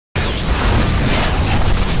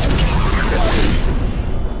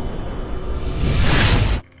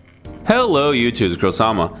Hello YouTube, it's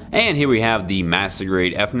Kurosama, and here we have the Master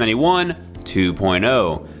Grade F91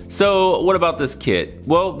 2.0. So what about this kit?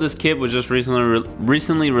 Well, this kit was just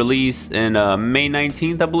recently released in May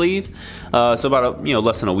 19th, I believe. So about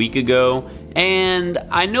less than a week ago. And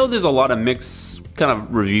I know there's a lot of mixed kind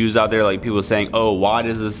of reviews out there, like people saying, oh, why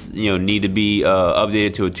does this need to be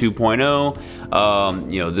updated to a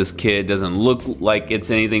 2.0? This kit doesn't look like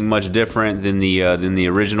it's anything much different than the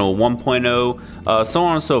original 1.0, so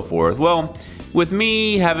on and so forth. Well, with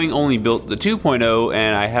me having only built the 2.0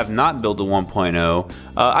 and I have not built the 1.0,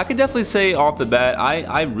 I could definitely say off the bat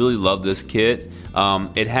I really love this kit.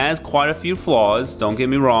 It has quite a few flaws, don't get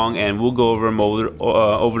me wrong, and we'll go over them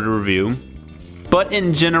over the review. But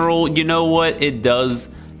in general, you know what, it does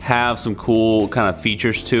have some cool kind of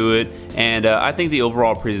features to it, and I think the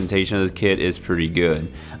overall presentation of this kit is pretty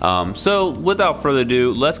good. So without further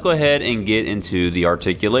ado, let's go ahead and get into the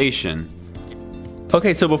articulation.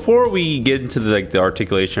 Okay, so before we get into the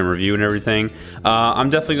articulation review and everything, I'm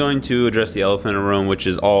definitely going to address the elephant in the room, which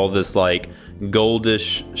is all this like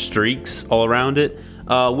goldish streaks all around it.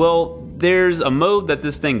 Well, there's a mode that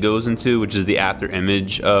this thing goes into, which is the after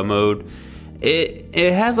image mode.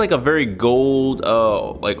 It has like a very gold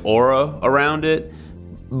like aura around it,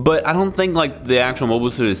 but I don't think like the actual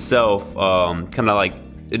mobile suit itself kind of like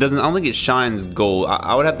I don't think it shines gold.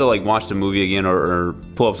 I would have to like watch the movie again or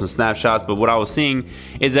pull up some snapshots, but what I was seeing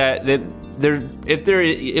is that if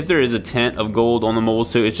there is a tint of gold on the mobile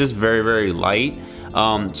suit, it's just very, very light.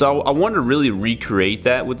 So I wanted to really recreate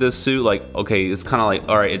that with this suit. Like, okay, it's kind of like,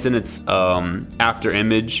 all right, it's in its after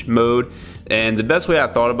image mode. And the best way I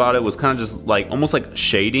thought about it was kind of just like almost like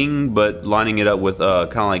shading, but lining it up with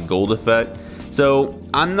kind of like gold effect. So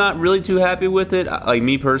I'm not really too happy with it. Like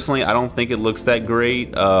me personally, I don't think it looks that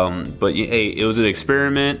great. But hey, it was an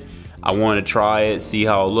experiment. I wanted to try it, see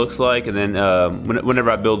how it looks like, and then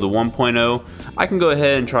whenever I build the 1.0, I can go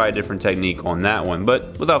ahead and try a different technique on that one.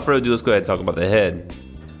 But without further ado, let's go ahead and talk about the head.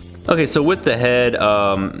 Okay, so with the head,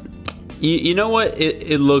 you know what?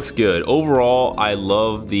 It looks good. Overall, I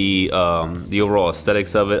love the overall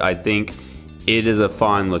aesthetics of it. I think it is a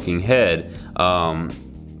fine looking head.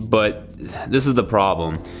 But this is the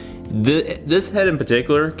problem. This head in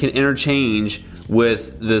particular can interchange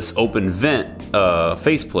with this open vent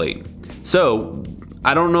faceplate. So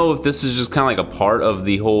I don't know if this is just kind of like a part of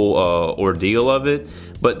the whole ordeal of it,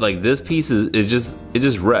 but like this piece is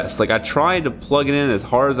just rests. Like I tried to plug it in as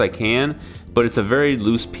hard as I can, but it's a very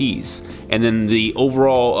loose piece. And then the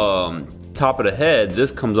overall top of the head,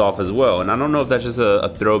 this comes off as well. And I don't know if that's just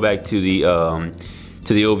a throwback to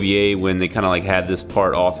the OVA when they kind of like had this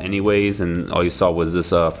part off anyways, and all you saw was this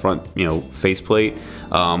front faceplate.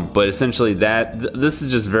 But essentially this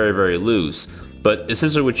is just very, very loose. But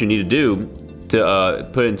essentially what you need to do to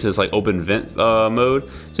put it into this like open vent mode,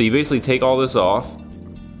 so you basically take all this off,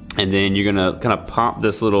 and then you're gonna kind of pop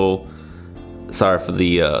this little, sorry for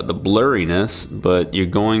the blurriness, but you're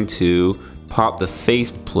going to pop the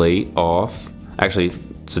faceplate off. Actually,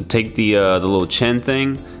 so take the little chin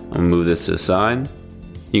thing. I'm gonna move this to the side.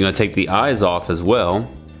 You're gonna take the eyes off as well,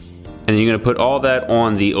 and you're gonna put all that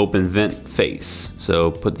on the open vent face. So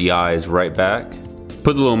put the eyes right back,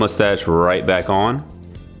 put the little mustache right back on,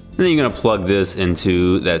 and then you're gonna plug this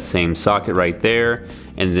into that same socket right there.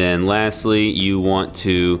 And then lastly, you want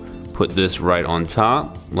to put this right on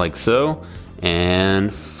top, like so.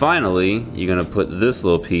 And finally, you're gonna put this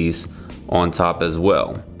little piece on top as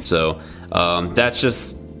well. So that's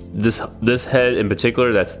just this head in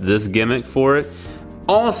particular. That's this gimmick for it.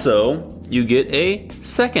 Also, you get a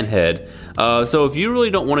second head. So if you really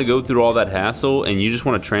don't want to go through all that hassle and you just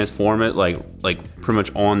want to transform it like pretty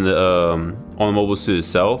much on the mobile suit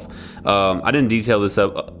itself, I didn't detail this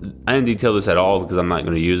at all because I'm not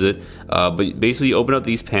going to use it. But basically, you open up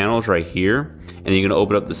these panels right here, and you're going to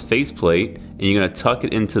open up this faceplate, and you're going to tuck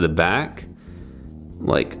it into the back,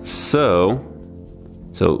 like so.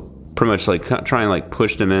 So pretty much like try and like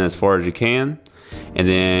push them in as far as you can, and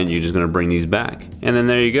then you're just going to bring these back, and then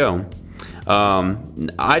there you go.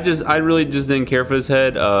 I really just didn't care for this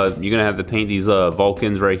head. You're gonna have to paint these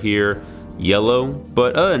Vulcans right here yellow,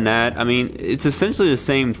 but other than that, I mean, it's essentially the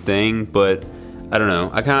same thing, but I don't know,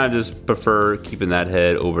 I kind of just prefer keeping that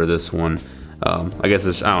head over this one. I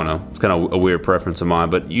guess I don't know, it's kind of a weird preference of mine,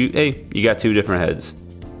 but you got two different heads.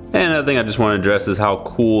 And another thing I just want to address is how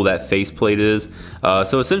cool that faceplate is.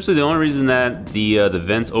 So essentially the only reason that the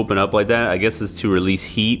vents open up like that, I guess, is to release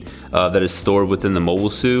heat that is stored within the mobile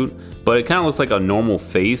suit. But it kind of looks like a normal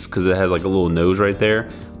face because it has like a little nose right there.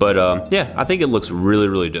 But yeah, I think it looks really,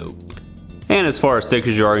 really dope. And as far as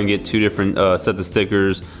stickers, you are going to get 2 different sets of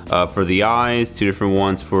stickers for the eyes, 2 different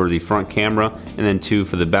ones for the front camera, and then 2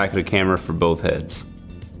 for the back of the camera for both heads.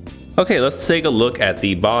 Okay, let's take a look at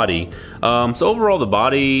the body. So overall, the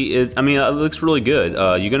body is, it looks really good.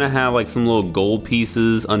 You're gonna have like some little gold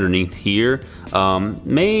pieces underneath here.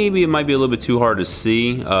 Maybe it might be a little bit too hard to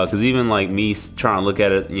see, because even like me trying to look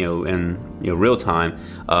at it, in real time,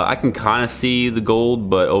 I can kind of see the gold,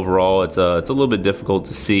 but overall, it's a little bit difficult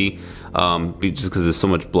to see. Just because there's so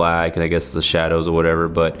much black and I guess the shadows or whatever,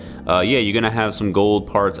 but yeah, you're gonna have some gold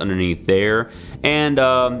parts underneath there. And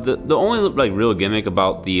the only like real gimmick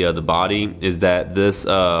about the body is that this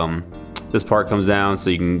this part comes down, so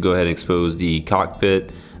you can go ahead and expose the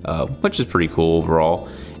cockpit, which is pretty cool overall.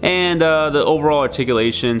 And the overall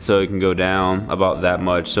articulation, so it can go down about that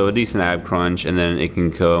much, so a decent ab crunch, and then it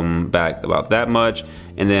can come back about that much,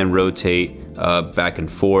 and then rotate back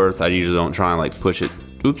and forth. I usually don't try and like push it.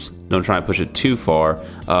 Don't try and push it too far,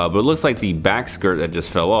 but it looks like the back skirt that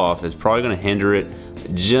just fell off is probably going to hinder it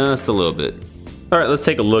just a little bit. Alright, let's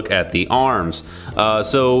take a look at the arms.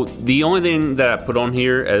 So the only thing that I put on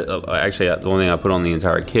here, actually the only thing I put on the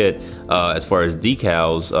entire kit as far as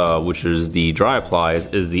decals, which is the dry applies,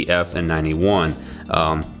 is the F91.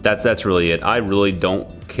 That's really it. I really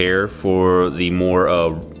don't care for the more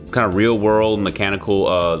kind of real world mechanical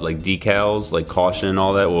like decals, like caution and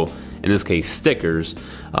all that. Well, in this case, stickers.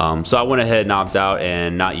 So I went ahead and opted out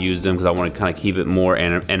and not used them because I want to kind of keep it more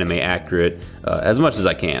anime accurate as much as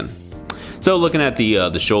I can. So looking at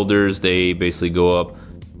the shoulders, they basically go up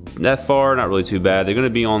that far, not really too bad. They're going to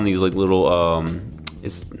be on these like little, I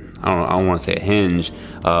don't want to say a hinge,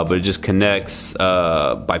 but it just connects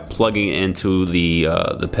by plugging into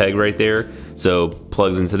the peg right there. So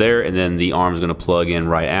plugs into there, and then the arm's going to plug in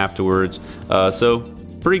right afterwards. So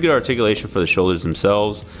pretty good articulation for the shoulders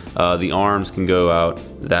themselves. The arms can go out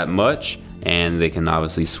that much, and they can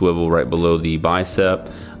obviously swivel right below the bicep.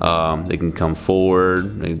 They can come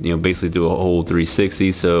forward, basically do a whole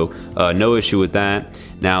 360, so no issue with that.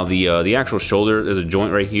 Now the actual shoulder, there's a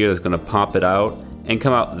joint right here that's going to pop it out and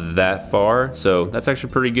come out that far, so that's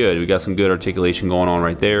actually pretty good. We got some good articulation going on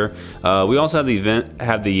right there. We also have the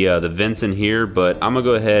vents in here, but I'm gonna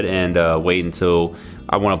go ahead and wait until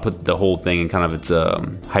I want to put the whole thing in kind of its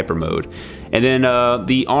hyper mode. And then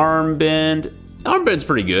the arm bend's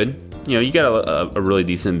pretty good. You got a really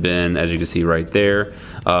decent bend, as you can see right there.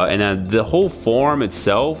 And then the whole form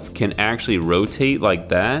itself can actually rotate like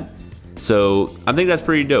that. So I think that's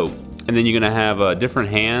pretty dope. And then you're gonna have different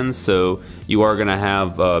hands, so you are gonna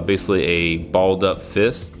have basically a balled up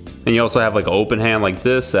fist. And you also have like an open hand like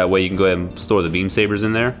this, that way you can go ahead and store the beam sabers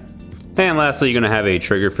in there. And lastly, you're gonna have a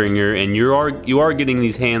trigger finger, and you are getting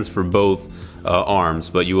these hands for both arms,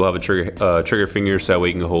 but you will have a trigger finger, so that way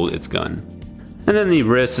you can hold its gun. And then the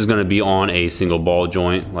wrist is gonna be on a single ball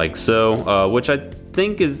joint, like so, which I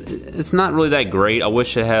think it's not really that great. I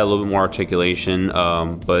wish it had a little bit more articulation,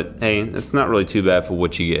 but hey, it's not really too bad for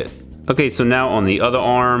what you get. Okay, so now on the other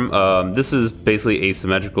arm, this is basically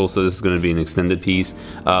asymmetrical, so this is going to be an extended piece,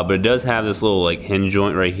 but it does have this little like hinge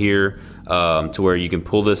joint right here, to where you can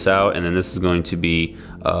pull this out, and then this is going to be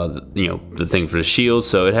the thing for the shield.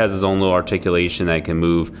 So it has its own little articulation that can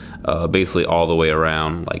move basically all the way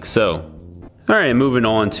around, like so. Alright, moving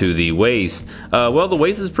on to the waist. Well, the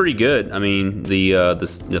waist is pretty good. I mean,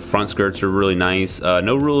 the front skirts are really nice.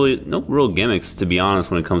 No real gimmicks, to be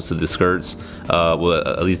honest, when it comes to the skirts. Well,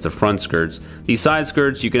 at least the front skirts. These side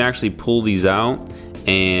skirts, you can actually pull these out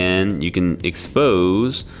and you can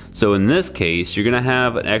expose. So in this case, you're gonna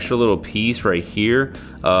have an extra little piece right here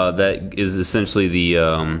that is essentially the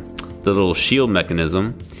little shield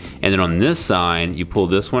mechanism. And then on this side, you pull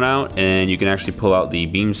this one out, and you can actually pull out the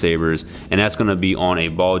beam sabers, and that's going to be on a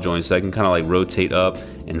ball joint, so I can kind of like rotate up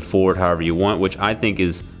and forward however you want, which I think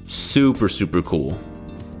is super cool.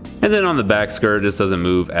 And then on the back skirt, this doesn't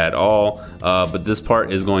move at all, but this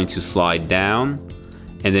part is going to slide down,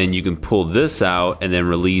 and then you can pull this out and then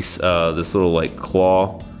release this little like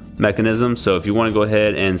claw mechanism. So if you want to go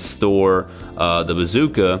ahead and store the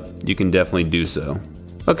bazooka, you can definitely do so.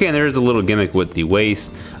 Okay, and there's a little gimmick with the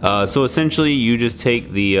waist. So essentially, you just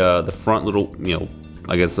take the front little,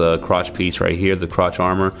 I guess crotch piece right here, the crotch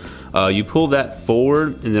armor. You pull that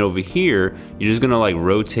forward, and then over here, you're just gonna like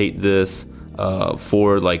rotate this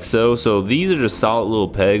forward like so. So these are just solid little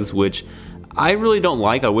pegs, which I really don't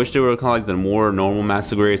like. I wish they were kind of like the more normal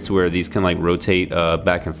Master Grades, to where these can like rotate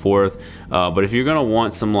back and forth. But if you're gonna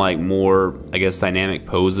want some like more, I guess, dynamic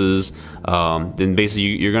poses, then basically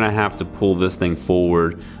you're gonna have to pull this thing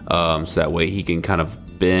forward, so that way he can kind of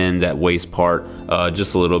bend that waist part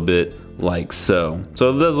just a little bit, like so.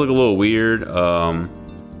 So it does look a little weird.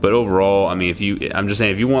 But overall, I mean, I'm just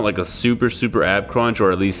saying, if you want like a super ab crunch,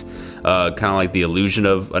 or at least kind of like the illusion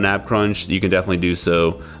of an ab crunch, you can definitely do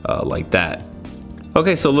so like that.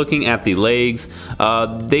 Okay, so looking at the legs,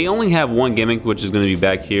 they only have one gimmick, which is going to be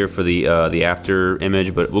back here for the after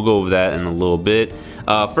image, but we'll go over that in a little bit.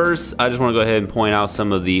 First, I just want to go ahead and point out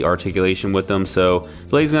some of the articulation with them. So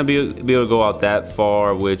the legs going to be able to go out that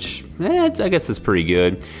far, which I guess is pretty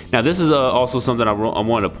good. Now, this is also something I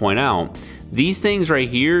wanted to point out. These things right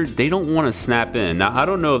here, they don't want to snap in. Now, I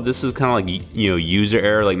don't know if this is kind of like, you know, user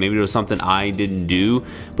error, like maybe there was something I didn't do,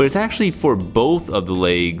 but it's actually for both of the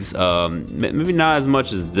legs, maybe not as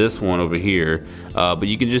much as this one over here, but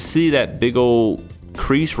you can just see that big old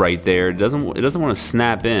crease right there. It doesn't want to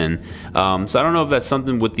snap in. So I don't know if that's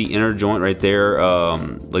something with the inner joint right there,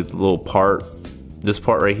 like the little part, this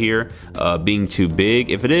part right here, being too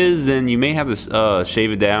big. If it is, then you may have to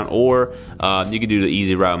shave it down, or you could do the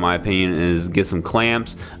easy route, in my opinion, is get some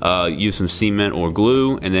clamps, use some cement or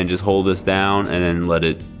glue, and then just hold this down and then let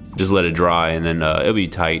it dry, and then it'll be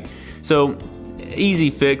tight. So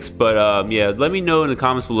easy fix. But yeah, let me know in the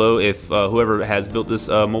comments below if whoever has built this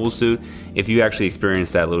mobile suit, if you actually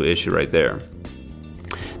experienced that little issue right there.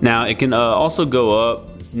 Now it can also go up,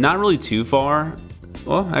 not really too far.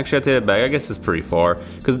 Well, actually, I take that back. I guess it's pretty far,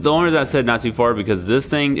 because the only reason I said not too far, because this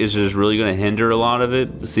thing is just really going to hinder a lot of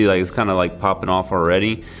it. See, like it's kind of like popping off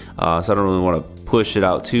already, so I don't really want to push it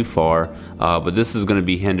out too far. But this is going to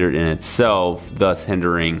be hindered in itself, thus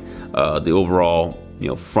hindering the overall, you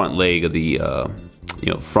know, front leg of the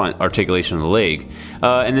you know, front articulation of the leg.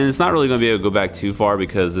 And then it's not really going to be able to go back too far,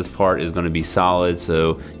 because this part is going to be solid,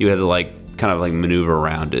 so you have to like kind of like maneuver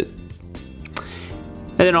around it.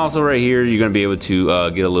 And then also right here, you're going to be able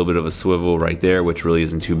to get a little bit of a swivel right there, which really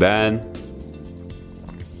isn't too bad.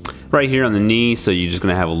 Right here on the knee, so you're just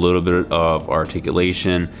going to have a little bit of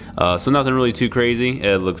articulation. So nothing really too crazy.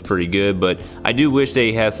 It looks pretty good, but I do wish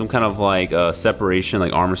they had some kind of like separation,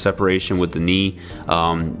 like armor separation with the knee.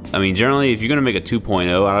 I mean, generally, if you're going to make a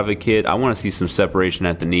 2.0 out of a kit, I want to see some separation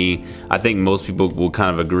at the knee. I think most people will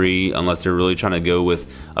kind of agree, unless they're really trying to go with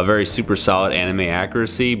a very super solid anime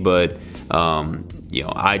accuracy, but you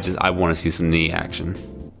know, I want to see some knee action.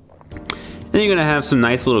 Then you're going to have some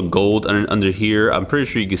nice little gold under here. I'm pretty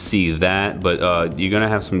sure you can see that, but you're going to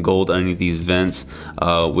have some gold underneath these vents,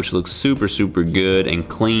 which looks super good and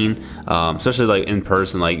clean, especially like in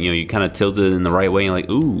person. Like, you know, you kind of tilt it in the right way and like,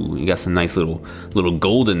 ooh, you got some nice little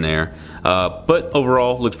gold in there. But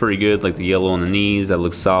overall, looks pretty good. Like the yellow on the knees, that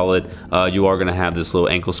looks solid. You are going to have this little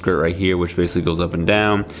ankle skirt right here, which basically goes up and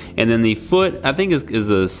down. And then the foot, I think, is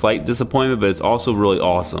a slight disappointment, but it's also really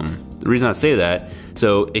awesome. The reason I say that,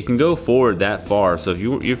 so it can go forward that far. So if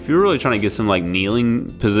you're really trying to get some like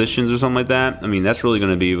kneeling positions or something like that, I mean, that's really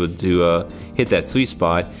going to be able to hit that sweet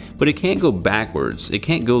spot. But it can't go backwards. It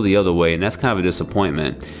can't go the other way, and that's kind of a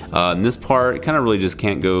disappointment. And this part kind of really just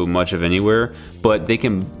can't go much of anywhere. But they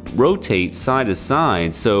can rotate side to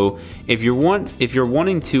side. So if you're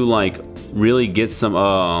wanting to like really get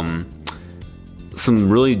some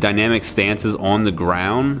really dynamic stances on the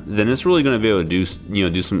ground, then it's really going to be able to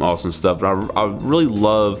do some awesome stuff. But I really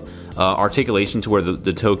love articulation to where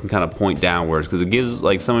the toe can kind of point downwards, because it gives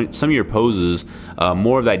like some of your poses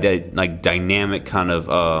more of that like dynamic kind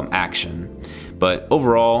of action. But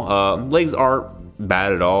overall, legs aren't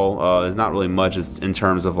bad at all. There's not really much in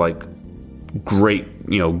terms of like great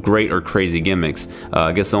or crazy gimmicks.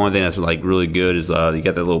 I guess the only thing that's like really good is you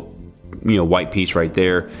got that little white piece right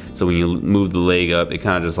there, so when you move the leg up, it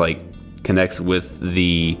kind of just like connects with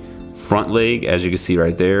the front leg, as you can see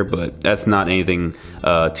right there. But that's not anything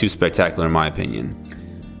too spectacular in my opinion.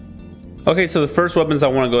 Okay, so the first weapons I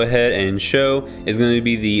want to go ahead and show is going to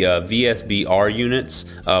be the VSBR units,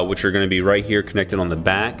 which are going to be right here connected on the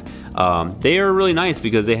back. They are really nice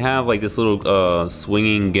because they have like this little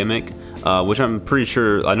swinging gimmick, which I'm pretty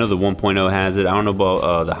sure, I know the 1.0 has it. I don't know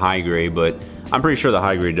about the high grade, but I'm pretty sure the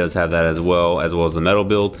high grade does have that as well as the metal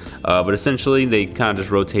build. But essentially, they kind of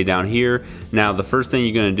just rotate down here. Now, the first thing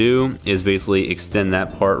you're going to do is basically extend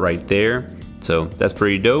that part right there. So that's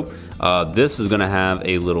pretty dope. This is going to have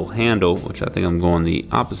a little handle, which I think I'm going the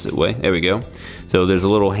opposite way. There we go. So there's a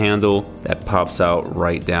little handle that pops out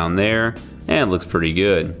right down there, and it looks pretty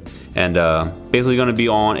good. And basically going to be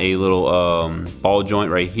on a little ball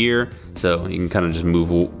joint right here. So you can kind of just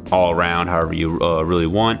move all around however you really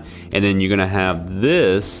want. And then you're going to have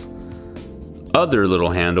this other little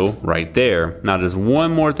handle right there. Now there's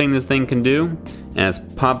one more thing this thing can do, and it's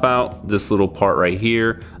pop out this little part right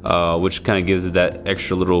here, which kind of gives it that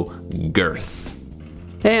extra little girth.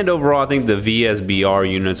 And overall, I think the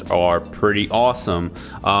VSBR units are pretty awesome.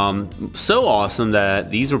 So awesome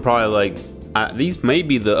that these were probably like these may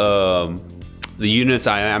be the units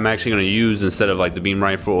I'm actually going to use instead of like the beam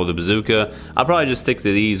rifle or the bazooka. I'll probably just stick to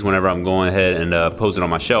these whenever I'm going ahead and pose it on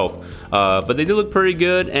my shelf. But they do look pretty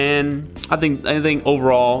good, and I think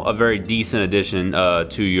overall a very decent addition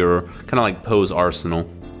to your kind of like pose arsenal.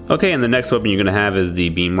 Okay, and the next weapon you're going to have is the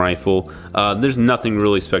beam rifle. There's nothing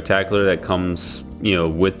really spectacular that comes, you know,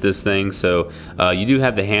 with this thing. So you do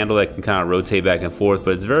have the handle that can kind of rotate back and forth,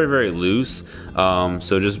 but it's very, very loose.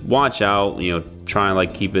 So just watch out, you know, try and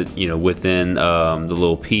like keep it, you know, within the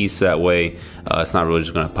little piece. That way it's not really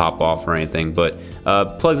just going to pop off or anything. But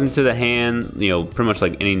plugs into the hand, you know, pretty much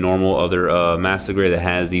like any normal other master grade that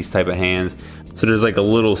has these type of hands. So there's like a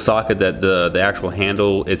little socket that the actual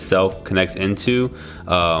handle itself connects into,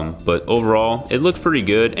 but overall it looks pretty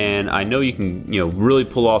good, and I know you can, you know, really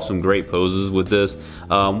pull off some great poses with this,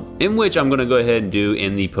 in which I'm going to go ahead and do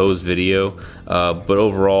in the pose video, but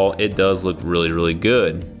overall it does look really, really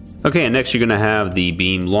good. Okay, and next you're going to have the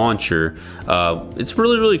beam launcher. It's a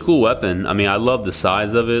really, really cool weapon. I mean, I love the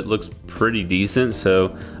size of it. Looks pretty decent.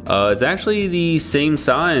 So it's actually the same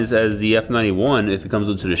size as the F91 if it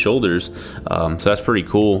comes up to the shoulders. So that's pretty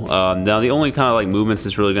cool. Now the only kind of like movements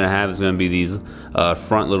it's really going to have is going to be these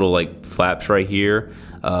front little like flaps right here.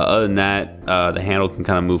 Other than that, the handle can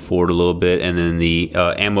kind of move forward a little bit, and then the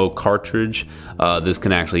ammo cartridge, this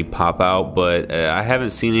can actually pop out, but I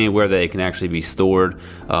haven't seen anywhere that it can actually be stored.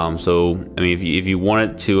 So I mean, if you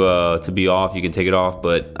want it to be off, you can take it off,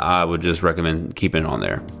 but I would just recommend keeping it on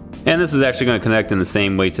there. And this is actually going to connect in the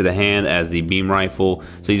same way to the hand as the beam rifle.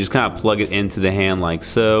 So you just kind of plug it into the hand like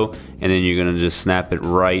so, and then you're going to just snap it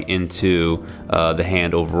right into the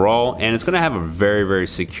hand overall, and it's going to have a very, very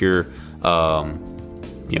secure,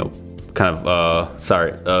 you know, kind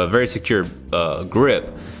of very secure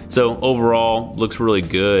grip. So overall looks really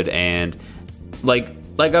good, and like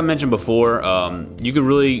I mentioned before, you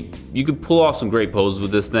could pull off some great poses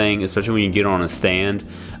with this thing, especially when you get on a stand.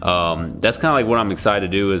 That's kind of like what I'm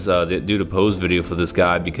excited to do, is do the pose video for this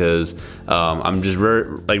guy, because I'm just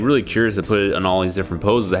really curious to put it on all these different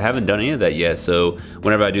poses. I haven't done any of that yet, so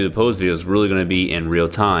whenever I do the pose video, it's really going to be in real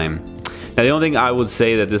time. Now the only thing I would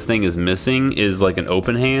say that this thing is missing is like an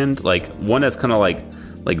open hand, like one that's kind of like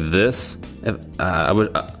this. I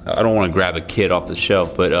don't want to grab a kit off the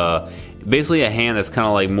shelf, but basically a hand that's kind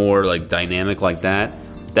of like more like dynamic like that.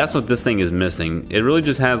 That's what this thing is missing. It really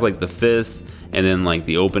just has like the fist, and then like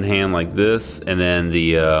the open hand like this, and then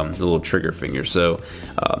the little trigger finger. So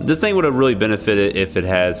this thing would have really benefited if it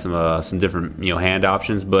had some different, you know, hand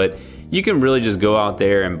options. But you can really just go out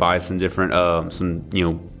there and buy some different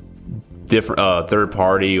different third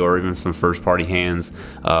party or even some first party hands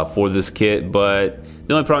for this kit. But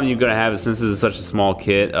the only problem you're going to have is, since this is such a small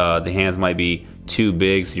kit, the hands might be too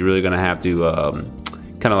big, so you're really going to have to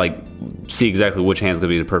kind of like see exactly which hand's going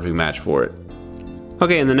to be the perfect match for it.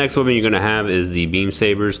 Okay, and the next weapon you're going to have is the beam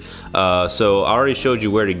sabers. So I already showed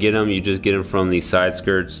you where to get them. You just get them from the side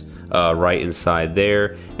skirts right inside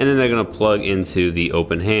there, and then they're going to plug into the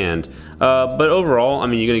open hand. But overall, I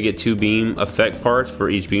mean, you're going to get 2 beam effect parts for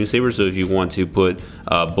each beam saber. So if you want to put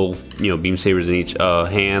both, you know, beam sabers in each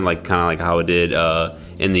hand, like kind of like how it did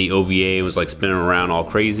in the OVA, it was like spinning around all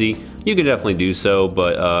crazy, you can definitely do so.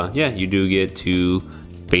 But yeah, you do get 2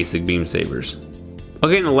 basic beam sabers.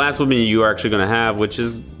 Okay, and the last weapon you are actually going to have, which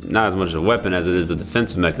is not as much a weapon as it is a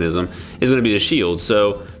defensive mechanism, is going to be the shield.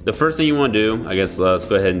 So the first thing you want to do, I guess, let's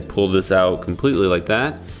go ahead and pull this out completely like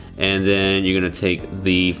that, and then you're going to take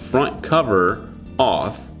the front cover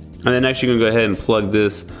off, and then next you're going to go ahead and plug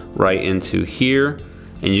this right into here,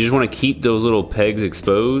 and you just want to keep those little pegs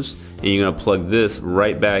exposed, and you're going to plug this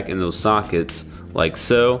right back in those sockets like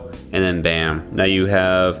so, and then bam, now you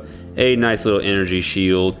have a nice little energy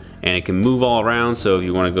shield. And it can move all around, so if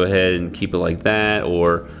you want to go ahead and keep it like that,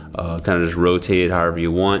 or kind of just rotate it however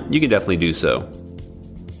you want, you can definitely do so.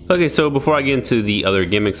 Okay, so before I get into the other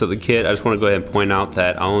gimmicks of the kit, I just want to go ahead and point out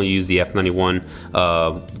that I only use the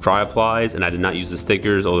F91 dry applies, and I did not use the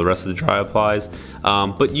stickers or the rest of the dry applies.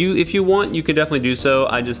 But if you want, you can definitely do so.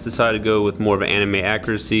 I just decided to go with more of an anime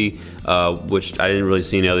accuracy, which I didn't really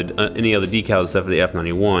see any other decals except for the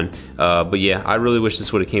F91. But yeah, I really wish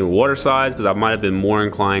this would have came with water slides, because I might have been more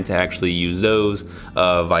inclined to actually use those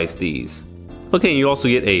vice these. Okay, and you also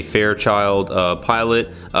get a Fairchild pilot,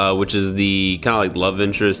 which is the kind of like love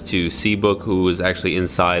interest to Seabook, who is actually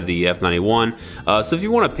inside the F91. So if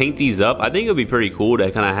you want to paint these up, I think it would be pretty cool to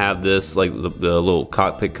kind of have this, like the little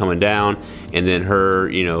cockpit coming down, and then her,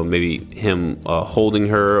 you know, maybe him holding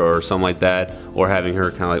her or something like that, or having her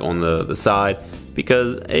kind of like on the side,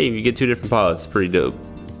 because hey, if you get 2 different pilots, it's pretty dope.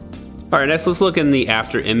 Alright, next let's look in the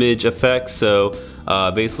after image effects. So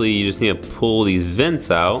basically you just need to pull these vents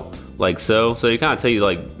out like so. So you kind of tell you,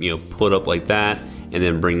 like, you know, pull it up like that and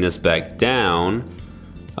then bring this back down,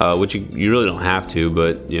 which you really don't have to,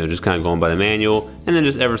 but you know, just kind of going by the manual, and then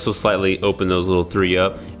just ever so slightly open those little three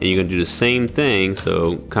up, and you're gonna do the same thing.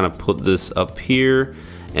 So kind of put this up here,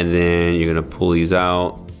 and then you're gonna pull these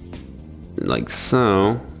out like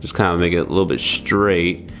so, just kind of make it a little bit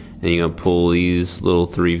straight, and you're gonna pull these little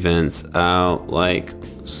three vents out like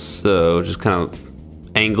so, just kind of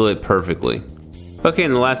angle it perfectly. Okay,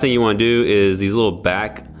 and the last thing you want to do is these little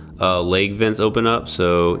back leg vents open up,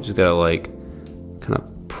 so just gotta like kind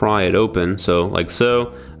of pry it open, so like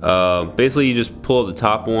so. Basically you just pull up the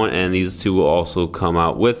top one, and these two will also come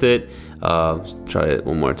out with it. Try it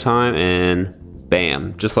one more time, and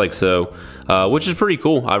bam, just like so, which is pretty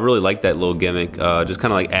cool. I really like that little gimmick. Just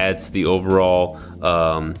kind of like adds to the overall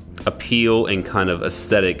appeal and kind of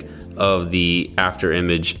aesthetic of the after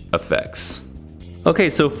image effects.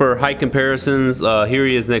 Okay, so for height comparisons, here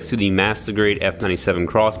he is next to the Master Grade F97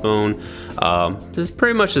 Crossbone. It's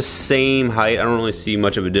pretty much the same height. I don't really see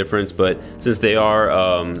much of a difference, but since they are,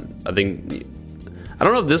 I think, I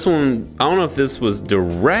don't know if this one, I don't know if this was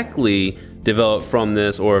directly developed from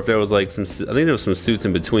this, or if there was like some, I think there was some suits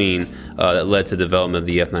in between that led to development of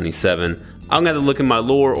the F97. I'm gonna have to look in my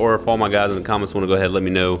lore, or if all my guys in the comments want to go ahead and let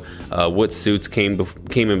me know what suits came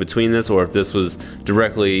in between this, or if this was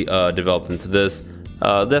directly developed into this.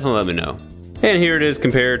 Definitely let me know. And here it is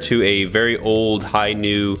compared to a very old high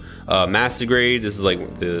new Master Grade. This is like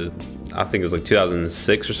I think it was like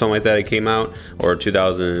 2006 or something like that it came out, or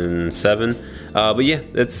 2007. But yeah,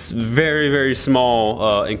 it's very, very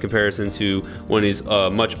small in comparison to one of these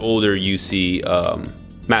much older UC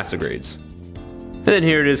Master Grades. And then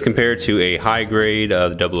here it is compared to a high grade,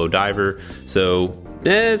 the 00 Diver. So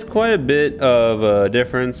it's quite a bit of a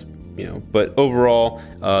difference, you know, but overall,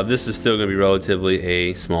 this is still going to be relatively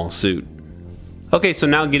a small suit. Okay, so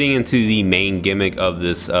now getting into the main gimmick of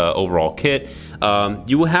this overall kit,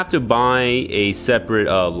 you will have to buy a separate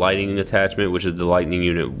lighting attachment, which is the lightning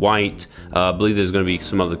unit white. I believe there's going to be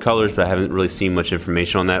some other colors, but I haven't really seen much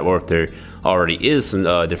information on that, or if there already is some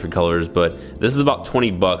different colors. But this is about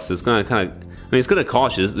 20 bucks. So it's going to kind of, I mean, it's going to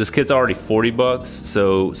cost you. This kit's already 40 bucks,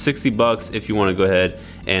 so 60 bucks if you want to go ahead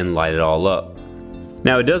and light it all up.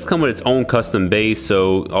 Now it does come with its own custom base,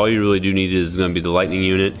 so all you really do need is going to be the lightning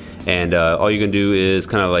unit, and all you're going to do is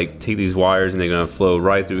kind of like take these wires, and they're going to flow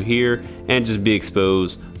right through here and just be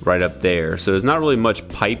exposed right up there. So there's not really much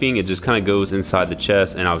piping, it just kind of goes inside the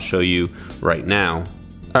chest, and I'll show you right now.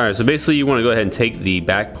 Alright, so basically you want to go ahead and take the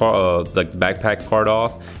back part, like the backpack part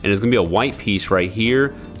off, and there's going to be a white piece right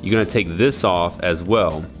here. You're going to take this off as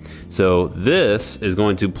well. So this is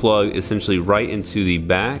going to plug essentially right into the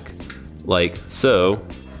back, like so,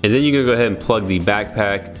 and then you're gonna go ahead and plug the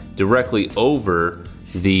backpack directly over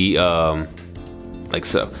the like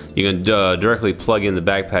so. You're gonna directly plug in the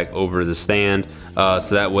backpack over the stand, so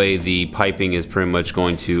that way the piping is pretty much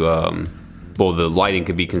going to well, the lighting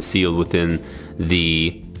could be concealed within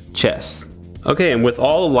the chest. Okay, and with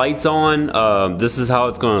all the lights on, this is how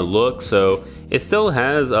it's going to look. So it still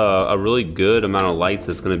has a really good amount of lights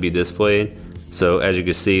that's going to be displayed. So as you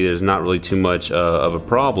can see, there's not really too much of a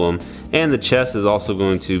problem. And the chest is also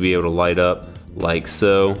going to be able to light up like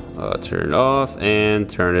so. Turn it off and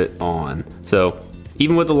turn it on. So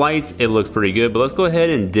even with the lights, it looks pretty good, but let's go ahead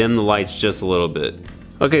and dim the lights just a little bit.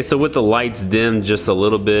 Okay, so with the lights dimmed just a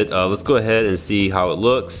little bit, let's go ahead and see how it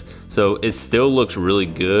looks. So it still looks really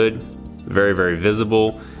good, very, very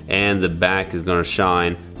visible, and the back is gonna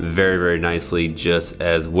shine very, very nicely just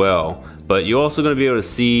as well. But you're also going to be able to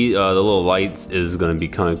see the little lights is going to be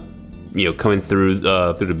coming through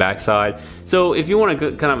the backside. So if you want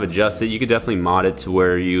to kind of adjust it, you could definitely mod it to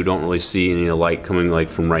where you don't really see any light coming like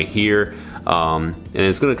from right here. And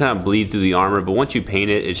it's going to kind of bleed through the armor, but once you paint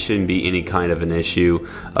it, it shouldn't be any kind of an issue.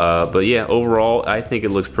 But yeah, overall, I think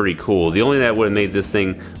it looks pretty cool. The only thing that would have made this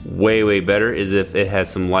thing way, way better is if it had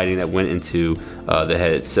some lighting that went into the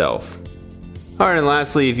head itself. Alright, and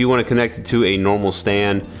lastly, if you want to connect it to a normal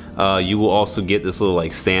stand, you will also get this little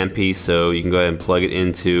like stand piece, so you can go ahead and plug it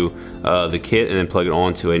into the kit and then plug it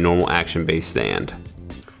onto a normal action-based stand.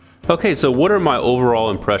 Okay, so what are my overall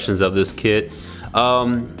impressions of this kit?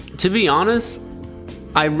 To be honest,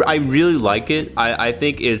 I really like it. I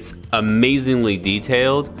think it's amazingly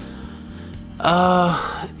detailed.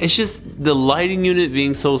 It's just the lighting unit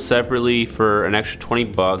being sold separately for an extra 20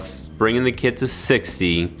 bucks, bringing the kit to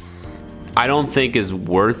 60. I don't think is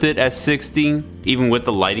worth it at 60, even with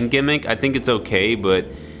the lighting gimmick. I think it's okay, but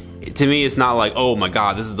to me it's not like, oh my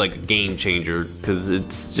god, this is like a game changer, because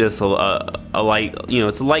it's just a light,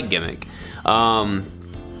 it's a light gimmick.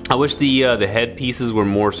 I I wish the head pieces were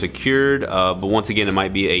more secured, but once again, it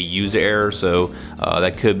might be a user error, so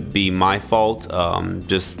that could be my fault.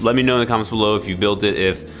 Just let me know in the comments below if you built it,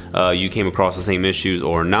 if you came across the same issues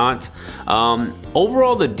or not.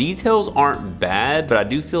 Overall, the details aren't bad, but I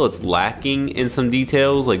do feel it's lacking in some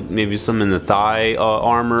details, like maybe some in the thigh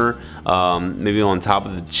armor, maybe on top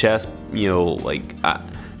of the chest, you know, like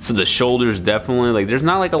so the shoulders definitely, like there's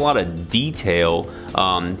not like a lot of detail,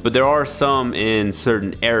 but there are some in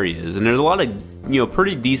certain areas, and there's a lot of, you know,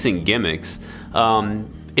 pretty decent gimmicks.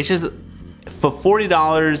 It's just for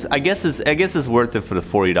 $40, I guess it's worth it for the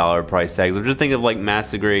 $40 price tags. I'm just thinking of like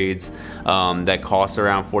master grades that cost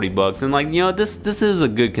around 40 bucks, and like, you know, this is a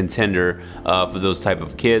good contender for those type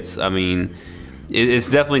of kits. I mean, it's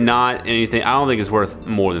definitely not anything. I don't think it's worth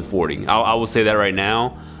more than 40. I will say that right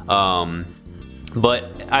now.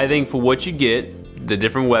 But I think for what you get, the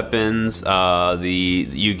different weapons,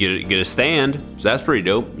 you get a stand, so that's pretty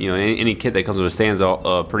dope. You know, any kit that comes with a stand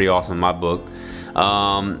is pretty awesome in my book.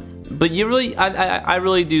 But you really, I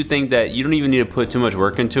really do think that you don't even need to put too much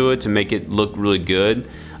work into it to make it look really good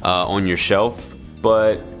on your shelf.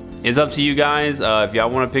 But it's up to you guys. If y'all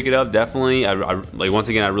want to pick it up, definitely. Like, once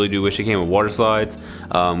again, I really do wish it came with water slides,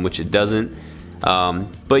 which it doesn't.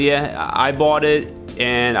 But yeah, I bought it,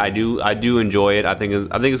 and I do enjoy it. I think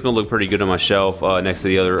it's gonna look pretty good on my shelf next to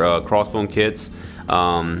the other crossbone kits.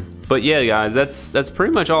 But yeah, guys, that's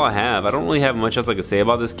pretty much all I have. I don't really have much else I can say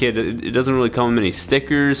about this kit. It doesn't really come with many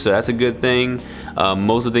stickers, so that's a good thing.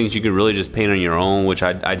 Most of the things you can really just paint on your own, which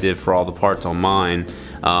I did for all the parts on mine.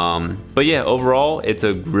 But yeah, overall, it's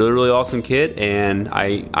a really awesome kit, and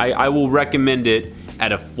I will recommend it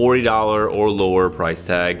at a $40 or lower price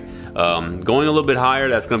tag. Going a little bit higher,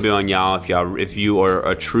 that's going to be on y'all if you are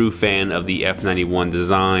a true fan of the F91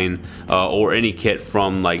 design or any kit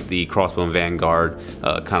from like the Crossbone Vanguard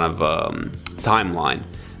kind of timeline.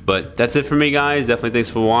 But that's it for me, guys. Definitely thanks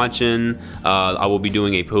for watching. I will be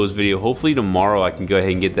doing a pose video. Hopefully tomorrow I can go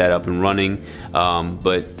ahead and get that up and running.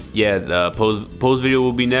 But yeah, the pose video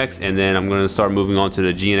will be next, and then I'm going to start moving on to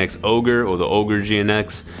the GNX Ogre, or the Ogre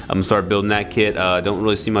GNX. I'm going to start building that kit. Don't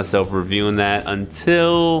really see myself reviewing that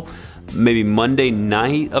until maybe Monday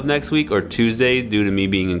night of next week or Tuesday, due to me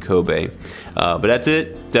being in Kobe. But that's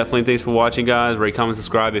it. Definitely thanks for watching, guys. Rate, comment,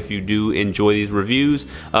 subscribe if you do enjoy these reviews.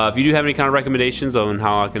 If you do have any kind of recommendations on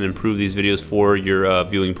how I can improve these videos for your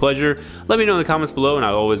viewing pleasure, let me know in the comments below, and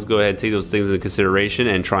I'll always go ahead and take those things into consideration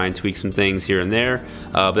and try and tweak some things here and there.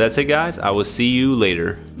 But that's it, guys. I will see you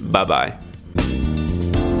later. Bye bye.